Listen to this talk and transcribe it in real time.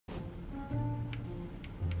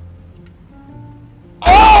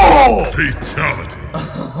Oh! Fatality.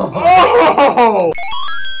 Oh!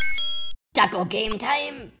 Taco game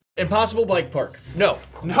time. Impossible bike park. No.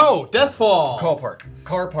 No, Deathfall. Car park.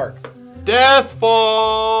 Car park.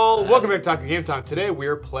 Deathfall. Welcome back to Taco Game Time. Today we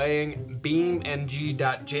are playing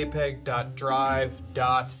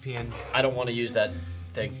beamng.jpeg.drive.png. I don't want to use that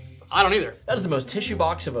thing. I don't either. That's the most tissue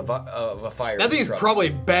box of a fire. That thing's truck. probably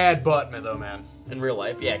bad butt, though, man. In real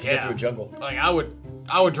life, yeah, it can get through a jungle. Like I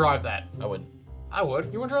would drive that. I would. I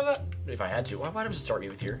would. You would drive that? If I had to. Why don't I just start me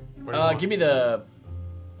with here? Want? Give me the...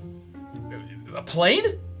 A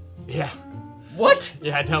plane? Yeah. What?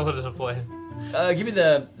 Yeah, I downloaded a plane. Give me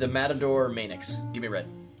the Matador Manix. Give me red.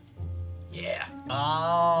 Yeah.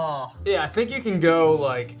 Oh. Yeah, I think you can go,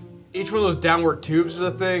 like, each one of those downward tubes is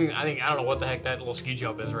a thing. I don't know what the heck that little ski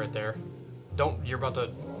jump is right there. You're about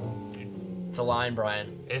to... It's a line,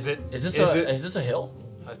 Brian. Is it? Is this a hill?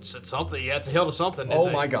 It's something. Yeah, it's a hill to something. Oh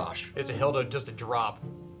my gosh. It's a hill to just a drop.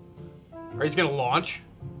 Are you gonna launch?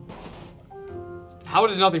 How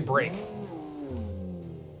did nothing break?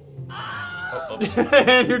 Oh, oops.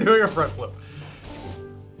 And you're doing a front flip.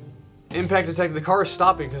 Impact detected. The car is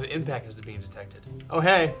stopping because impact is being detected. Oh,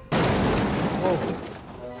 hey. Oh.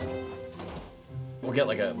 We'll get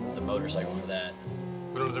like the motorcycle for that.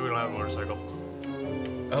 We don't have a motorcycle.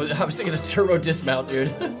 I was thinking the turbo dismount, dude.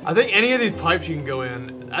 I think any of these pipes you can go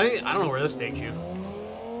in. I don't know where this takes you.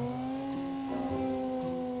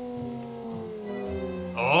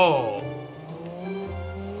 Oh.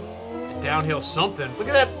 Downhill something. Look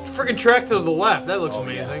at that freaking track to the left. That looks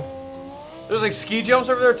amazing. Yeah. There's like ski jumps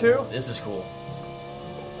over there too. This is cool.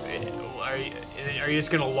 Are you just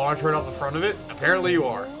gonna launch right off the front of it? Apparently you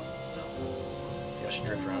are. I should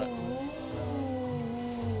drift around it.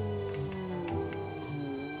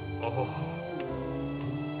 Oh.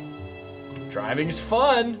 Driving's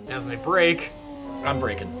fun. As they brake. I'm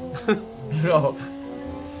braking. No.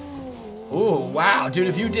 Ooh, wow, dude!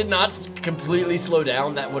 If you did not completely slow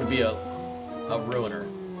down, that would be a ruiner.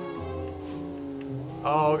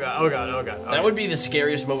 Oh god! Oh god! Oh god! That would be the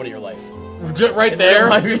scariest moment of your life. Just right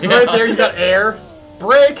there. Just right there. You got air.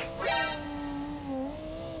 Brake.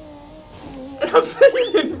 You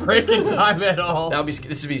didn't brake in time at all.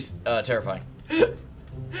 This would be terrifying.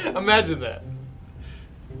 Imagine that.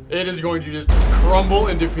 It is going to just crumble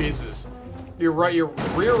into pieces. Your rear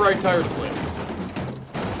right tire deflated.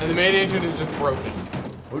 And the main engine is just broken.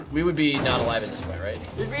 We would be not alive at this point, right?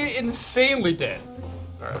 You'd be insanely dead.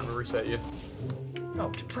 Alright, I'm gonna reset you. Oh,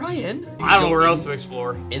 Brian. I don't know where else to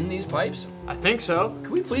explore. In these pipes? I think so.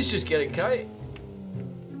 Can we please just get it? Can I?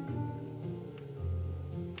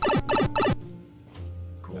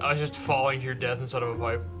 Cool. I was just falling to your death inside of a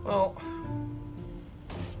pipe. Well.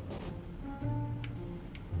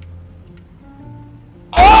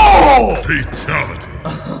 Oh! Fatality.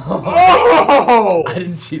 Oh! I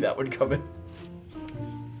didn't see that one coming.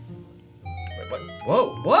 Wait, what?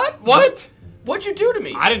 Whoa, what? What? What'd you do to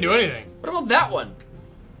me? I didn't do anything. What about that one?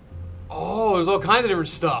 Oh, there's all kinds of different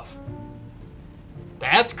stuff.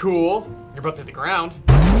 That's cool. You're about to hit the ground.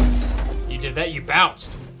 You did that, you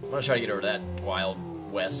bounced. I'm gonna try to get over that Wild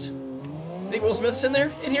West. Think Will Smith's in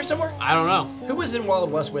there? In here somewhere? I don't know. Who was in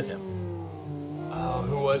Wild West with him? Oh,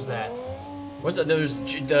 who was that? What's that? There was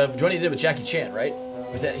the one he did with Jackie Chan, right?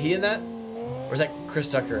 Was that he in that? Or was that Chris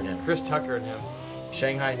Tucker and him? Chris Tucker and him.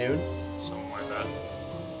 Shanghai Noon? Something like that.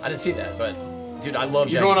 I didn't see that, but dude, I love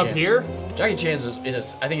Jackie Chan. You going up here? Jackie Chan's I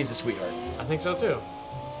think he's a sweetheart. I think so too.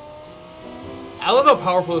 I love how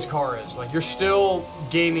powerful this car is. Like, you're still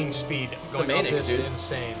gaining speed going up this, dude.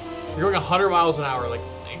 Insane. You're going 100 miles an hour, like,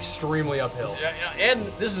 extremely uphill. And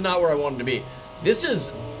this is not where I wanted to be. This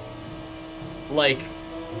is like...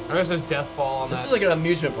 I guess there's Deathfall on that. This is like an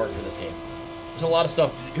amusement park for this game. There's a lot of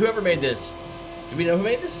stuff. Whoever made this, do we know who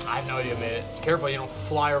made this? I have no idea who made it. Careful, you don't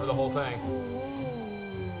fly over the whole thing.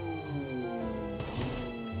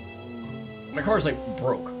 My car's like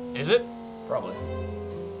broke. Is it? Probably.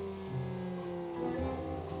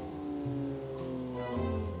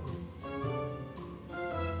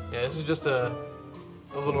 Yeah, this is just a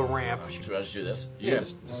little ramp. Should I just do this? Yeah,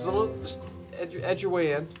 just edge your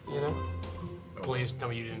way in, you know? Please tell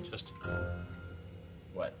me you didn't just...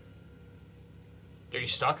 What? Are you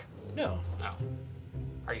stuck? No. No.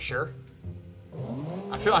 Are you sure?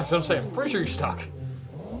 I feel like I'm saying, I'm pretty sure you're stuck.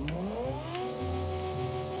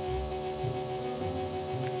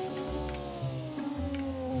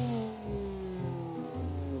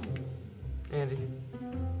 Andy.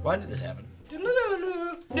 Why did this happen? Dude,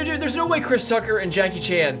 there's no way Chris Tucker and Jackie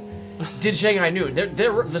Chan did Shanghai Noon.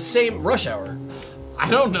 They're the same Rush Hour. I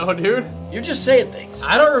don't know, dude. You're just saying things.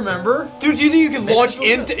 I don't remember. Dude, do you think you can launch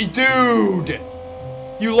into... Dude!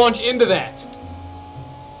 You launch into that.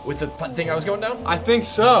 With the thing I was going down? I think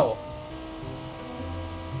so.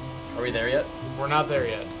 Are we there yet? We're not there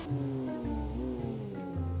yet.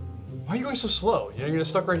 Why are you going so slow? You're gonna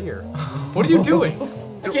stuck right here. What are you doing?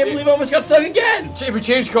 I can't believe I almost got stuck again! If we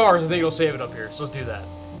change cars, I think it'll save it up here. So let's do that.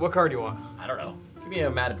 What car do you want? I don't know. Give me a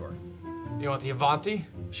Matador. You want the Avanti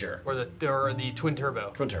Sure. or the twin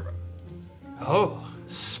turbo? Twin turbo. Oh,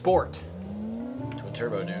 sport. Twin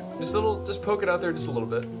turbo, dude. Just poke it out there just a little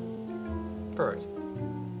bit. Perfect.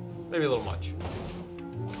 Maybe a little much.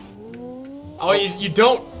 Oh, you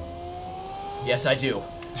don't. Yes, I do.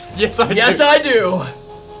 Yes, I do. Yes, I do!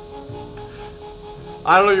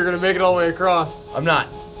 I don't know if you're gonna make it all the way across. I'm not.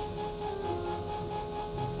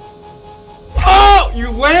 Oh!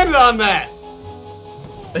 You landed on that!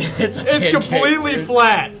 It's It's completely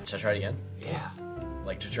flat. Should I try it again? Yeah.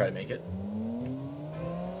 Like, to try to make it?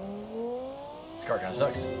 This car kind of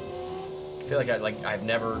sucks. I feel like I've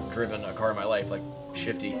never driven a car in my life, like,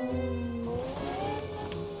 shifty.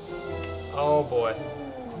 Oh boy.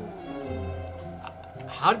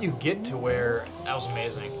 How do you get to where... That was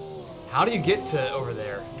amazing. How do you get to over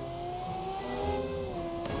there?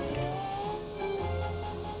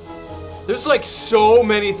 There's like so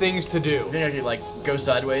many things to do. I think I could, like, go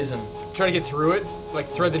sideways and... Try to get through it, like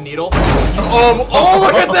thread the needle. Oh,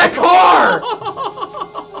 look at that car!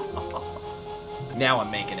 Now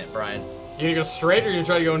I'm making it, Brian. You gonna go straight or you gonna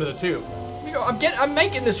try to go into the tube? You know, I'm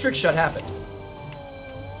making this trick shot happen.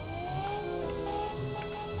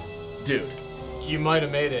 Dude. You might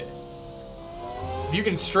have made it. If you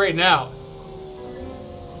can straighten out.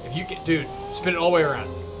 If you can, dude, spin it all the way around.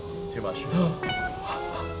 Too much.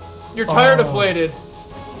 Your tire deflated.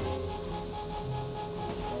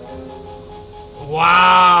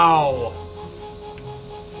 Wow.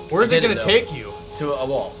 Where's it gonna take you? To a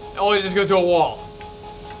wall. Oh, it just goes to a wall.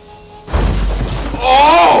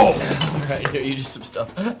 Oh! Alright, you do some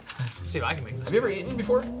stuff. Let's see if I can make this. Have you ever eaten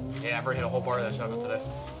before? Yeah, I've ever hit a whole bar of that chocolate today.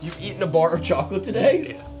 You've eaten a bar of chocolate today?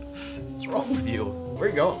 Yeah. What's wrong with you? Where are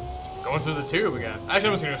you going? Going through the tube again. Actually,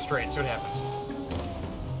 I'm just gonna go straight, see what happens.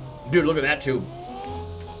 Dude, look at that tube.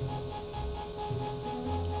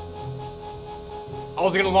 I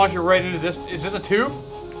was gonna launch you right into this. Is this a tube?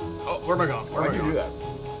 Oh, where am I going? Where Why'd am I you going? do that?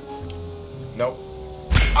 Nope.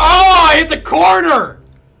 Oh, I hit the corner!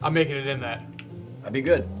 I'm making it in that. That'd be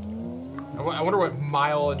good. I wonder what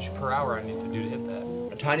mileage per hour I need to do to hit that.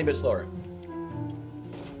 A tiny bit slower.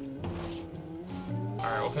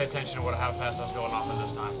 Alright, we'll pay attention to how fast I was going off of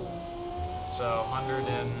this time. So,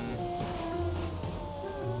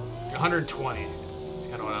 120 is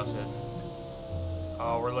kind of what I was hitting.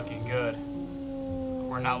 Oh, we're looking good.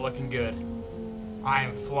 We're not looking good. I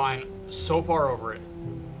am flying so far over it.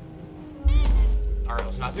 Alright,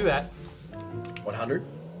 let's not do that. 100?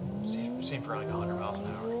 Seem for like 100 miles an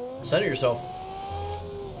hour. Center yourself.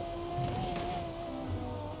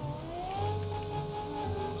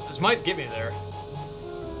 This might get me there. I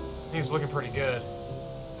think it's looking pretty good.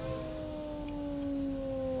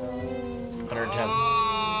 110.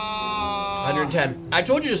 110. I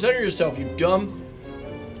told you to center yourself, you dumb.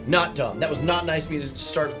 Not dumb. That was not nice of me to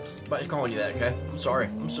start by calling you that, okay? I'm sorry.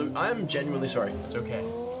 I'm genuinely sorry. It's okay.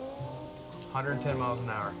 110 miles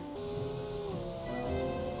an hour.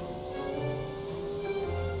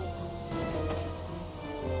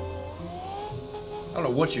 I don't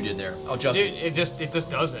know what you did there. I'll just... Dude, it just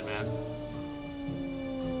does it, man.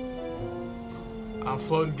 I'm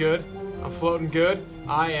floating good. I'm floating good.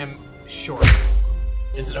 I am short.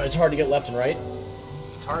 It's hard to get left and right.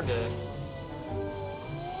 It's hard to...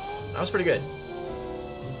 That was pretty good.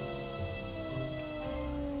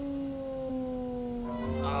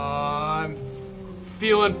 I'm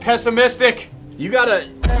feeling pessimistic. You gotta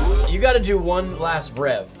do one last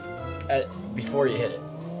rev before you hit it.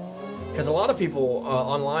 Because a lot of people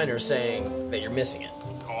online are saying that you're missing it.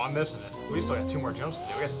 Oh, I'm missing it. We still got 2 more jumps to do.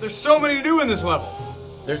 I guess there's so many to do in this level.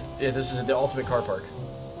 This is the ultimate car park.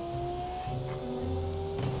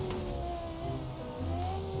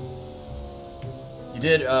 You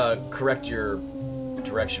did correct your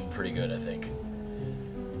direction pretty good, I think.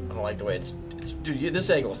 I don't like the way it's dude, this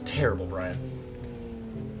angle is terrible, Brian.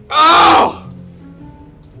 Oh!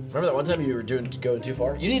 Remember that one time you were going too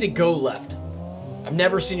far? You need to go left. I've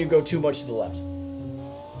never seen you go too much to the left.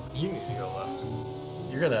 You need to go left.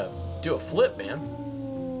 You're gonna do a flip, man.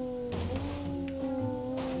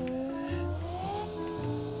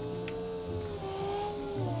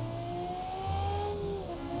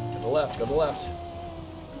 Go to the left, go to the left.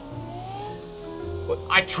 What?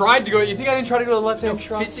 I tried to go. You think I didn't try to go to the left-hand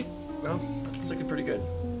shot? Well, it's looking pretty good.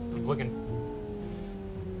 I'm looking.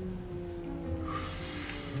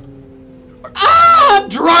 Ah! I'm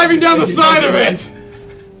driving down the side of it!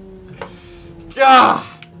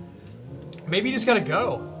 Ah! Maybe you just gotta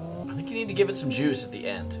go. I think you need to give it some juice at the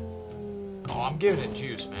end. Oh, I'm giving it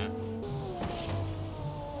juice, man.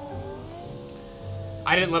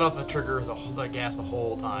 I didn't let off the trigger, the gas the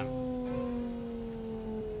whole time.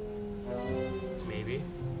 Maybe.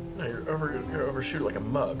 No, you're overshooting like a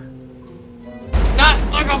mug. Not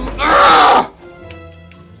like a.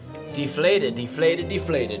 Deflated, deflated,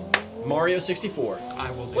 deflated. Mario 64. I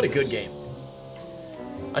will. What a good game.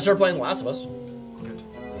 I started playing The Last of Us. Good.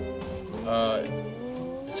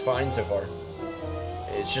 It's fine so far.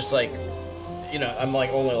 It's just like, you know, I'm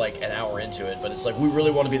like only like an hour into it, but it's like we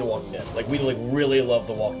really want to be The Walking Dead. Like we like really love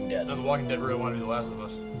The Walking Dead. No, The Walking Dead really wanted to be The Last of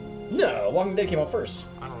Us. No, Walking Dead came out first.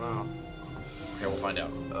 I don't know. Okay, we'll find out.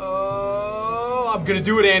 Oh, I'm gonna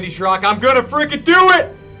do it, Andy Schrock. I'm gonna freaking do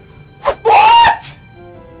it! What?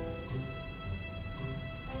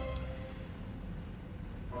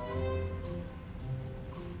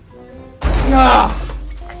 Ah,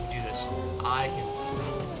 I can do this. I can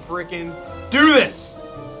freaking do this!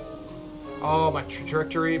 Oh, my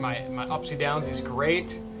trajectory, my upsy downs is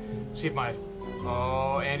great. See if my...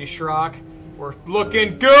 Oh, Andy Schrock. We're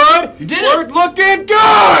looking good! You did We're it! looking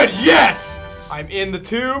good! Yes! I'm in the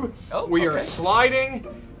tube. Oh, we are okay. sliding.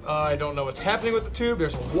 I don't know what's happening with the tube.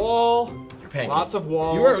 There's a wall. You're paying Lots of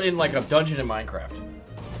walls. You are in like a dungeon in Minecraft.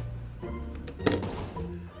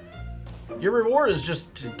 Your reward is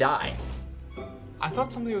just to die. I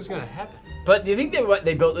thought something was gonna happen. But do you think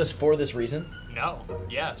they built this for this reason? No.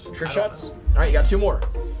 Yes. Trick I don't shots? know. Alright, you got 2 more.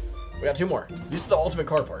 We got 2 more. This is the ultimate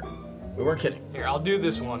car part. We weren't kidding. Here, I'll do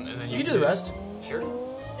this one, and then You do the rest. Sure.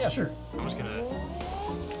 Yeah, sure. I'm just gonna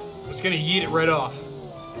yeet it right off.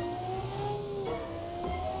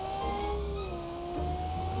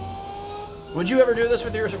 Would you ever do this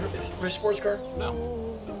with your sports car? No.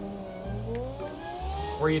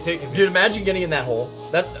 Where are you taking me? Dude, imagine getting in that hole.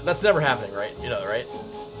 That's never happening, right? You know, right?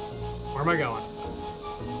 Where am I going?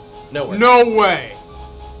 Nowhere. No way!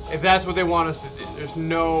 If that's what they want us to do, there's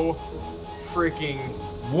no freaking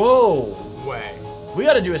Whoa. way. We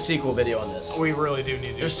got to do a sequel video on this. We really do need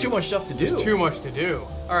to do There's too much stuff to do. There's too much to do.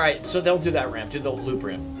 All right, so don't do that ramp. Do the loop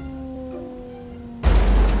ramp.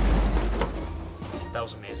 That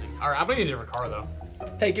was amazing. All right, I'm gonna need a different car though.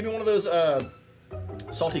 Hey, give me one of those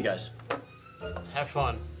salty guys. Have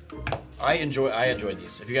fun. I enjoy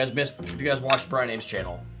these. If you guys watched Brian Ames'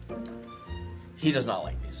 channel, he does not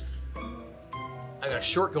like these. I got a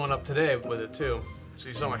short going up today with it too. So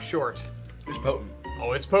you saw my short. It's potent.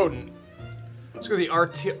 Oh, it's potent. Let's go to the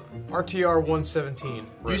RTR 117.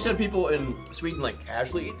 You said people in Sweden like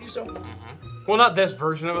casually eat these, so? Well, not this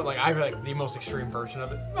version of it. Like I have like the most extreme version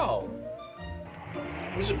of it. Oh.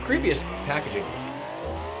 It was the creepiest packaging.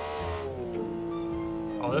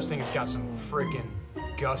 Oh, this thing has got some freaking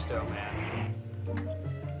gusto, man.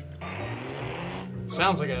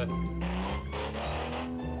 Sounds like a...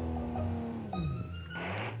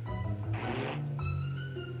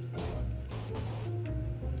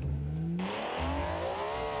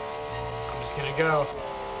 I'm just gonna go.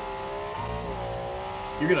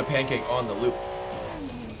 You're gonna pancake on the loop.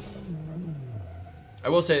 I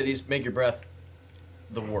will say these make your breath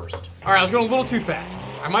the worst. All right, I was going a little too fast.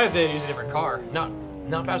 I might have to use a different car. Not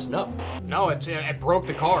fast enough. No, it broke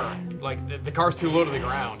the car. Like, the car's too low to the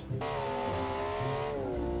ground.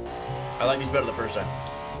 I like these better the first time.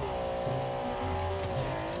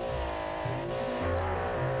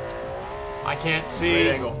 I can't see. Great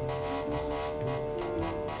angle.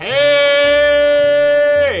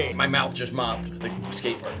 Hey! My mouth just mopped the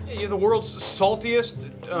skate park. You're the world's saltiest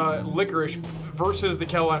licorice versus the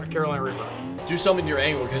Carolina Reaper. Do something to your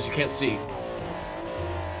angle because you can't see.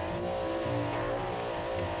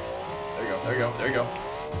 There you go, there you go, there you go.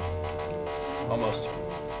 Almost.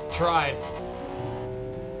 Tried.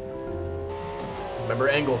 Remember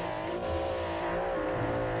angle.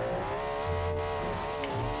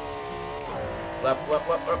 Left, left,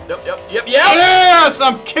 left, yep. Yes!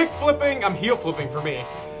 I'm kick flipping. I'm heel flipping for me.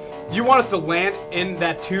 You want us to land in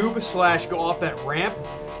that tube / go off that ramp?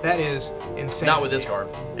 That is insane. Not with this car.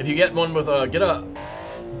 If you get one with get a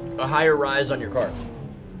higher rise on your car. You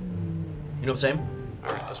know what I'm saying?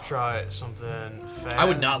 All right, let's try something fast. I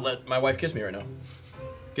would not let my wife kiss me right now.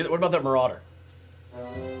 What about that Marauder?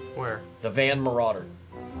 Where? The van Marauder.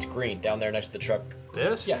 It's green down there next to the truck.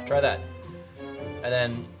 This? Yeah, try that. And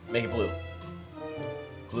then make it blue.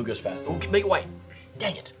 Blue goes fast. Oh, make it white.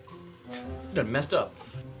 Dang it. You done messed up.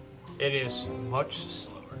 It is much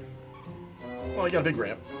slower. Well, you got a big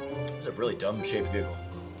ramp. It's a really dumb shaped vehicle.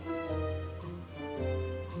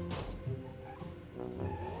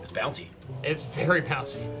 It's bouncy. It's very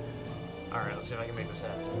bouncy. All right, let's see if I can make this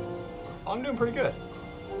happen. Oh, I'm doing pretty good.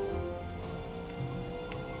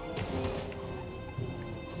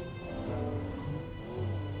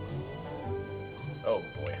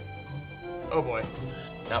 Oh boy.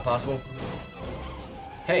 Not possible.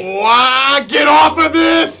 Hey. Wow, get off of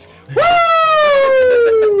this!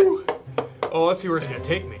 Woo! Oh, let's see where it's gonna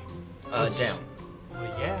take me. Down. Well,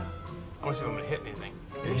 yeah. I want to see if I'm gonna hit anything.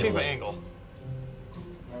 Let me Hit change my what? angle.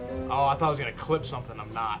 Oh, I thought I was gonna clip something.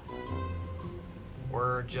 I'm not.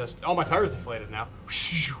 We're just. Oh, my tire's deflated now.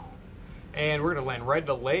 And we're gonna land right at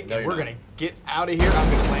the lake. No, and we're you're gonna get out of here.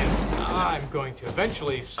 I'm going to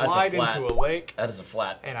eventually slide into a lake. That is a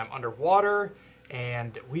flat. And I'm underwater.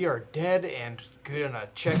 And we are dead and gonna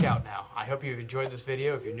check out now. I hope you've enjoyed this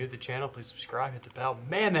video. If you're new to the channel, please subscribe, hit the bell.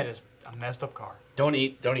 Man, that is a messed up car. Don't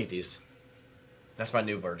eat these. That's my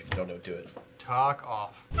new verdict. Don't do it. Talk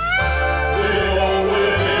off.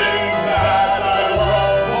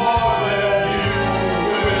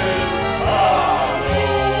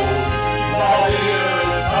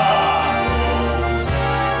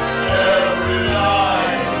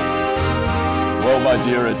 Well, my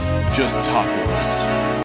dear, it's just tacos.